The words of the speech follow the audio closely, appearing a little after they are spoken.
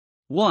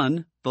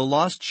1. The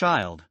Lost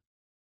Child.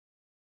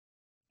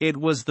 It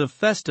was the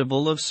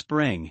festival of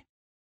spring.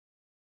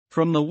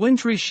 From the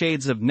wintry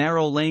shades of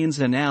narrow lanes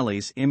and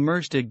alleys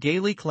emerged a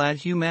gaily clad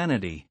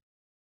humanity.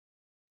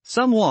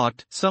 Some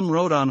walked, some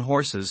rode on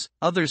horses,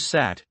 others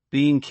sat,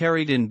 being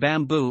carried in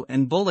bamboo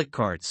and bullock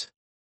carts.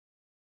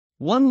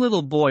 One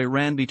little boy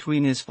ran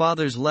between his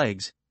father's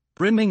legs,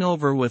 brimming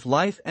over with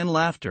life and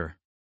laughter.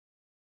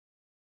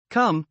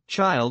 "Come,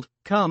 child,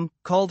 come,"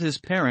 called his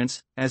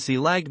parents, as he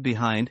lagged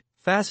behind,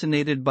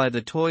 fascinated by the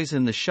toys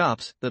in the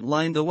shops that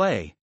lined the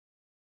way.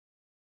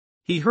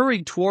 He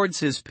hurried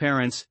towards his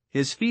parents,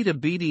 his feet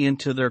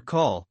obedient to their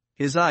call,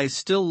 his eyes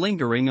still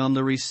lingering on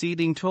the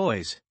receding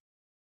toys.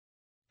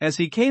 As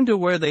he came to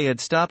where they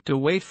had stopped to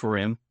wait for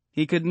him,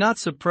 he could not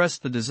suppress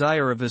the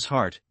desire of his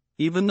heart,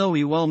 even though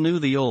he well knew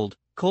the old,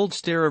 cold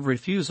stare of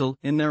refusal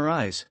in their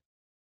eyes.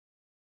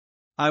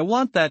 "I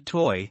want that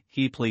toy,"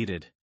 he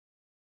pleaded.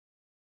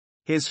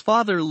 His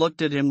father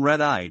looked at him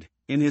red-eyed,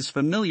 in his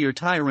familiar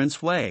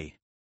tyrant's way.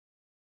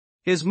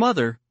 His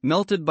mother,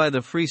 melted by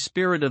the free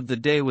spirit of the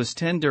day, was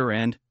tender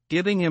and,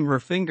 giving him her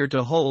finger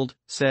to hold,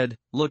 said,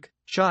 "Look,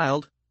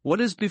 child,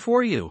 what is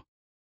before you?"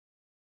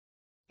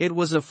 It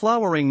was a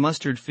flowering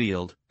mustard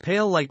field,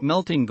 pale like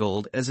melting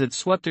gold as it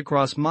swept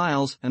across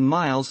miles and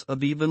miles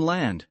of even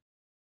land.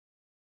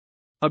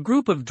 A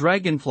group of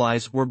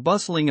dragonflies were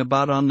bustling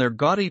about on their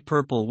gaudy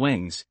purple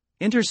wings,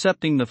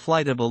 intercepting the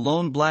flight of a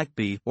lone black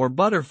bee or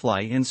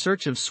butterfly in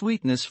search of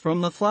sweetness from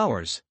the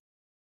flowers.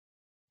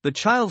 The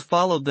child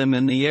followed them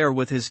in the air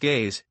with his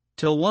gaze,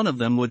 till one of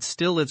them would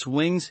still its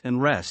wings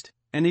and rest,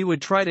 and he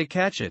would try to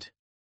catch it.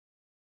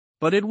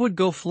 But it would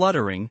go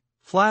fluttering,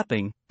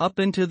 flapping, up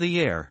into the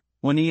air,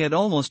 when he had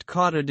almost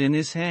caught it in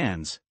his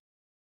hands.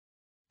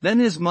 Then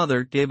his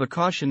mother gave a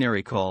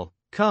cautionary call,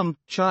 "Come,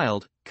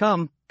 child,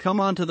 come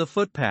onto the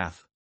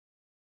footpath."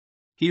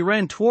 He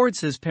ran towards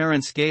his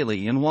parents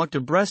gaily and walked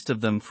abreast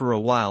of them for a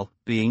while,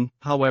 being,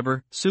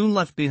 however, soon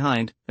left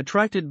behind,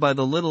 attracted by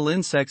the little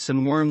insects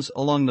and worms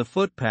along the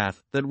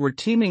footpath that were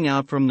teeming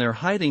out from their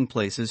hiding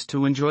places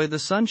to enjoy the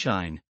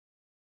sunshine.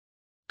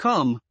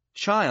 "Come,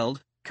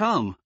 child,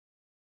 come."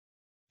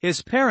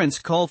 His parents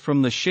called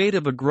from the shade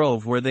of a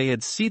grove where they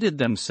had seated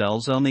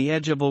themselves on the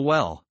edge of a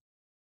well.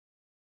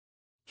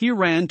 He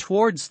ran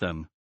towards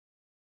them.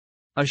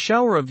 A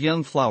shower of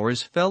young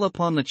flowers fell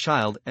upon the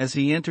child as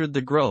he entered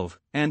the grove,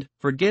 and,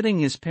 forgetting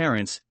his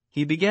parents,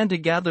 he began to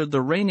gather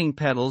the raining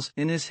petals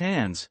in his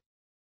hands.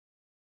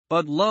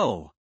 But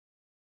lo!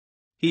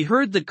 He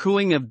heard the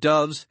cooing of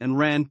doves and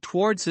ran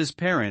towards his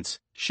parents,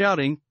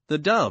 shouting, "The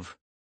dove!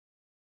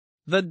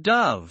 The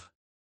dove!"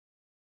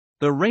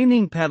 The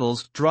raining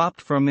petals dropped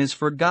from his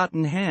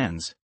forgotten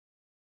hands.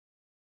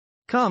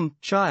 "Come,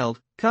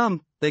 child,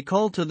 come," they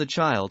called to the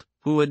child,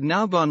 who had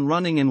now gone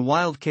running in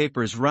wild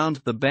capers round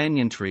the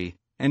banyan tree,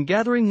 and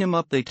gathering him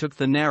up they took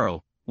the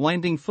narrow,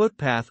 winding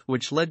footpath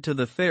which led to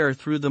the fair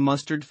through the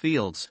mustard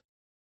fields.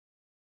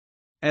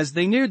 As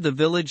they neared the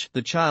village,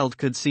 the child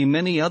could see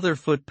many other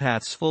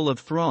footpaths full of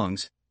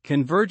throngs,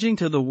 converging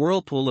to the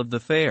whirlpool of the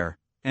fair,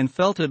 and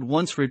felt at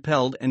once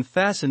repelled and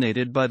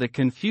fascinated by the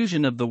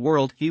confusion of the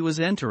world he was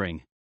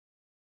entering.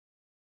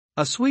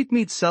 A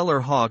sweetmeat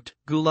seller hawked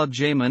gulab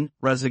jamun,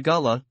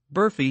 rasgulla,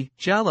 burfi,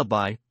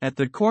 jalebi, at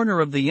the corner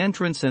of the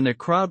entrance, and a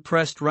crowd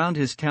pressed round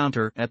his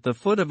counter at the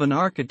foot of an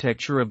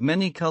architecture of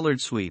many-colored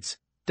sweets,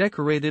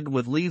 decorated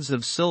with leaves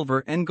of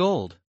silver and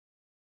gold.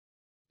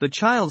 The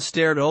child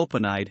stared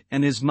open-eyed,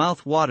 and his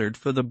mouth watered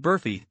for the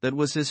burfi that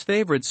was his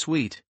favorite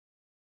sweet.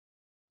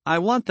 "I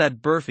want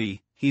that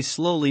burfi," he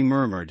slowly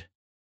murmured.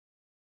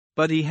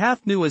 But he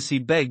half knew as he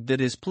begged that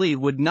his plea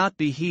would not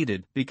be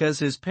heeded because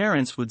his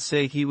parents would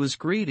say he was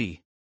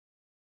greedy.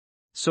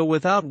 So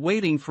without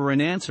waiting for an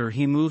answer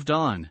he moved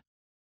on.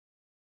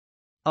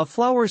 A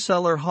flower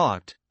seller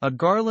hawked, "A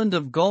garland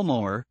of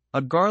gulmohar,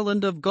 a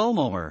garland of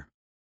gulmohar."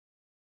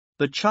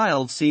 The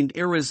child seemed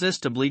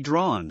irresistibly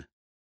drawn.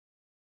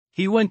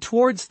 He went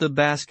towards the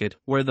basket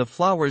where the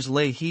flowers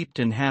lay heaped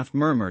and half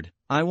murmured,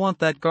 "I want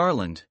that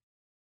garland."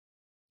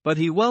 But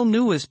he well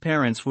knew his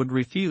parents would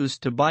refuse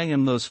to buy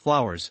him those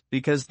flowers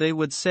because they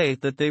would say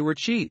that they were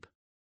cheap.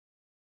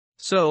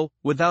 So,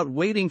 without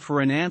waiting for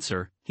an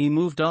answer, he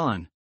moved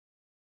on.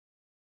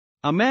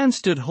 A man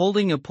stood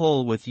holding a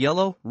pole with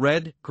yellow,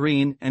 red,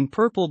 green, and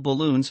purple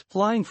balloons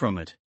flying from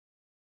it.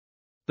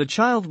 The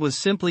child was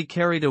simply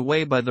carried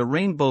away by the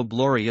rainbow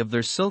glory of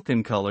their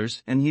silken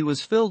colors, and he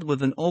was filled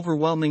with an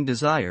overwhelming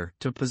desire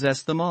to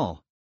possess them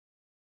all.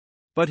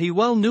 But he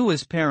well knew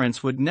his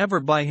parents would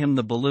never buy him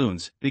the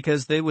balloons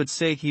because they would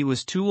say he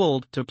was too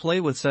old to play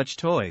with such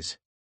toys.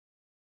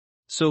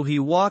 So he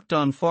walked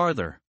on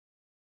farther.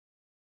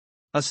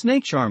 A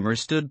snake charmer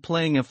stood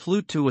playing a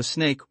flute to a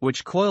snake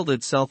which coiled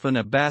itself in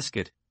a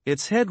basket,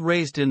 its head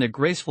raised in a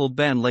graceful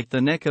bend like the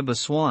neck of a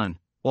swan,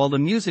 while the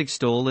music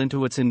stole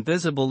into its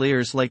invisible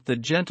ears like the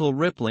gentle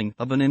rippling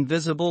of an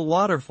invisible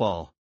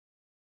waterfall.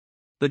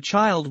 The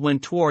child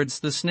went towards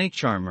the snake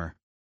charmer.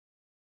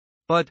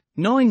 But,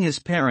 knowing his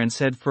parents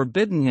had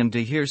forbidden him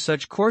to hear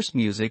such coarse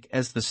music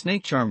as the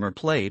snake charmer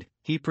played,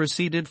 he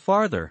proceeded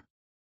farther.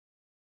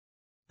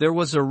 There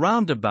was a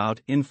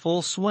roundabout in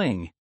full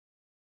swing.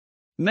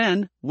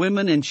 Men,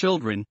 women and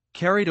children,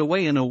 carried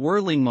away in a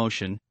whirling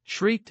motion,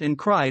 shrieked and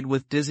cried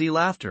with dizzy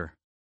laughter.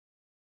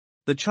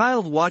 The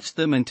child watched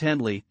them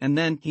intently and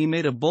then he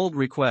made a bold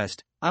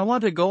request, "I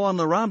want to go on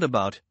the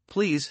roundabout,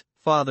 please,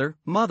 father,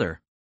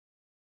 mother."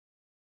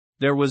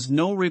 There was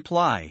no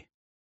reply.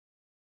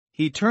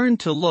 He turned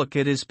to look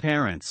at his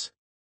parents.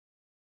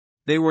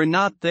 They were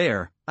not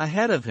there,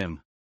 ahead of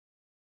him.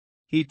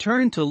 He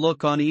turned to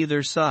look on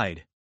either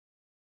side.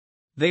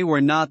 They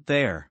were not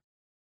there.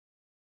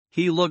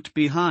 He looked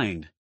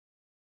behind.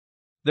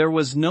 There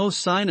was no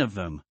sign of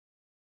them.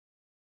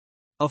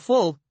 A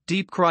full,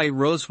 deep cry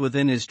rose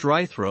within his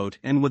dry throat,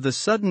 and with a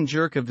sudden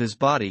jerk of his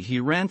body he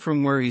ran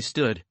from where he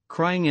stood,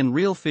 crying in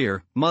real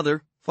fear,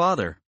 "Mother,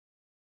 father."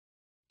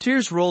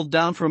 Tears rolled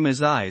down from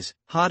his eyes,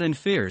 hot and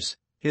fierce.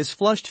 His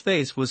flushed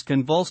face was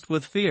convulsed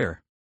with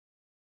fear.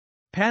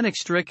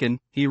 Panic-stricken,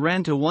 he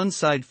ran to one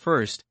side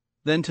first,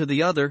 then to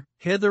the other,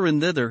 hither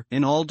and thither,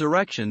 in all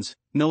directions,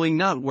 knowing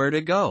not where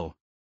to go.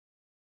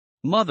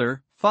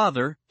 "Mother,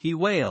 father," he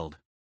wailed.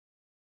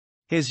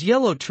 His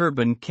yellow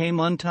turban came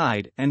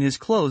untied and his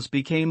clothes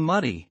became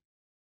muddy.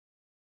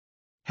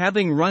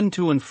 Having run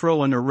to and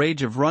fro in a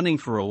rage of running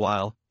for a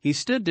while, he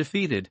stood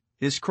defeated,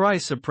 his cry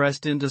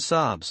suppressed into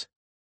sobs.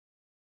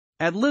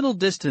 At little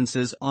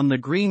distances on the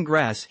green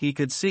grass he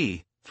could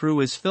see, through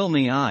his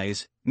filmy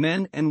eyes,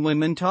 men and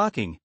women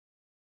talking.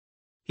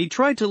 He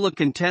tried to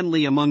look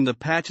intently among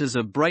the patches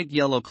of bright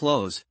yellow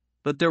clothes,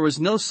 but there was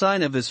no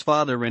sign of his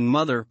father and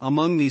mother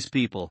among these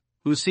people,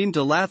 who seemed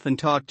to laugh and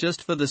talk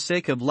just for the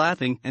sake of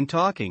laughing and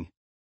talking.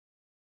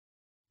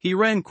 He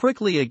ran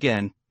quickly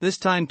again, this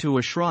time to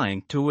a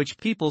shrine to which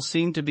people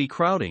seemed to be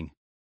crowding.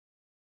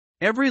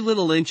 Every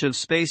little inch of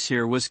space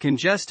here was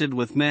congested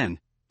with men,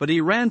 but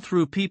he ran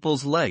through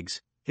people's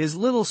legs, his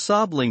little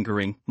sob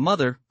lingering,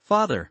 "Mother,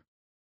 father."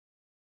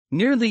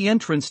 Near the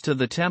entrance to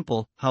the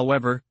temple,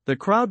 however, the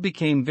crowd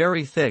became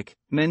very thick.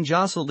 Men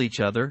jostled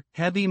each other,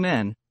 heavy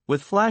men,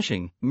 with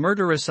flashing,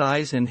 murderous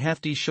eyes and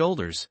hefty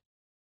shoulders.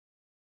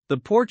 The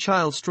poor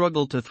child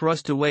struggled to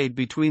thrust a way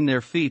between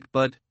their feet,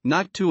 but,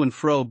 knocked to and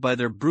fro by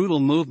their brutal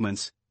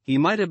movements, he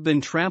might have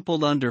been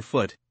trampled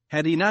underfoot,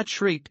 had he not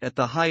shrieked at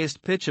the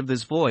highest pitch of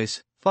his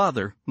voice,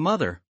 "Father,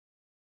 mother."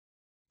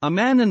 A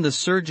man in the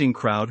surging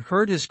crowd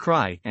heard his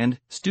cry and,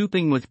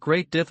 stooping with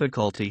great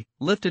difficulty,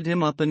 lifted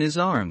him up in his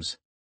arms.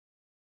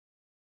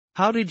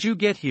 "How did you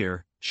get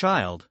here,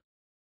 child?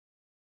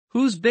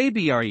 Whose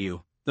baby are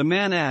you?" the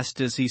man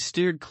asked as he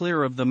steered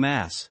clear of the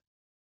mass.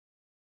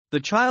 The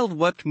child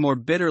wept more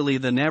bitterly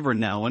than ever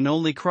now and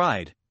only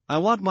cried, "I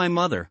want my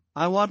mother,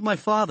 I want my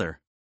father."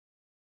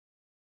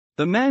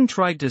 The man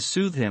tried to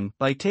soothe him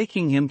by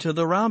taking him to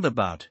the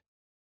roundabout.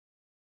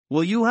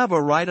 "Will you have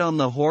a ride on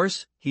the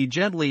horse?" he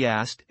gently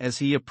asked as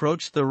he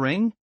approached the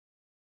ring.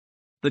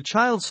 The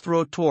child's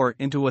throat tore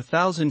into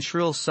 1,000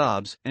 shrill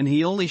sobs and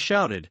he only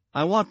shouted,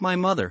 "I want my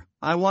mother,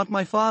 I want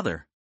my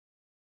father."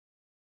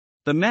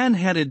 The man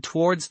headed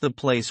towards the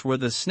place where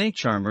the snake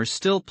charmer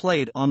still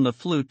played on the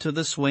flute to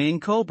the swaying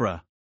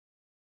cobra.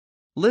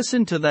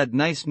 "Listen to that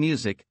nice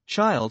music,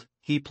 child,"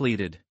 he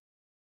pleaded.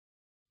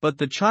 But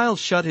the child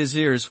shut his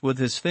ears with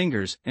his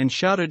fingers and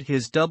shouted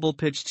his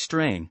double-pitched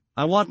strain,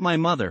 "I want my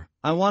mother,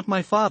 I want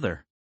my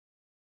father."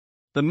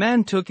 The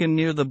man took him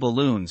near the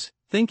balloons,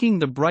 thinking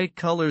the bright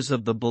colors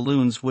of the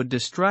balloons would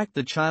distract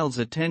the child's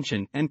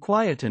attention and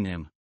quieten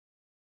him.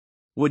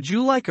 "Would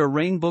you like a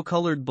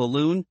rainbow-colored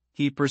balloon?"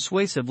 he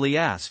persuasively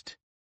asked.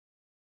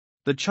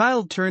 The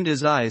child turned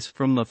his eyes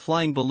from the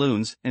flying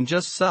balloons and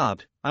just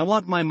sobbed, "I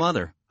want my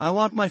mother, I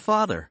want my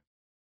father."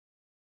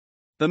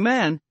 The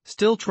man,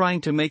 still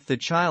trying to make the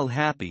child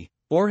happy,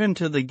 bore him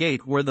to the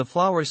gate where the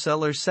flower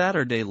seller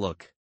Saturday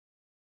looked.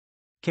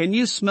 "Can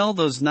you smell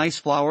those nice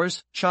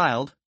flowers,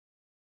 child?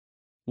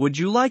 Would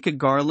you like a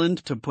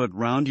garland to put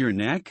round your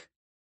neck?"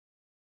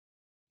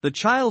 The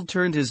child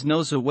turned his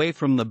nose away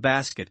from the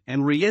basket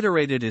and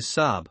reiterated his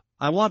sob,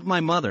 "I want my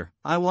mother,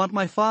 I want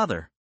my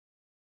father."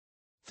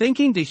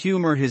 Thinking to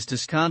humor his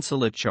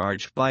disconsolate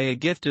charge by a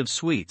gift of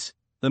sweets,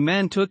 the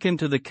man took him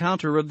to the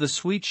counter of the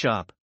sweet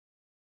shop.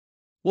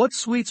 "What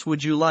sweets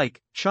would you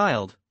like,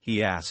 child?"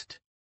 he asked.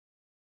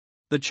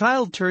 The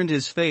child turned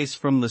his face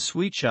from the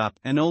sweet shop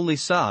and only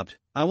sobbed,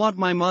 "I want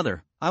my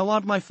mother, I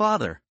want my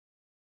father."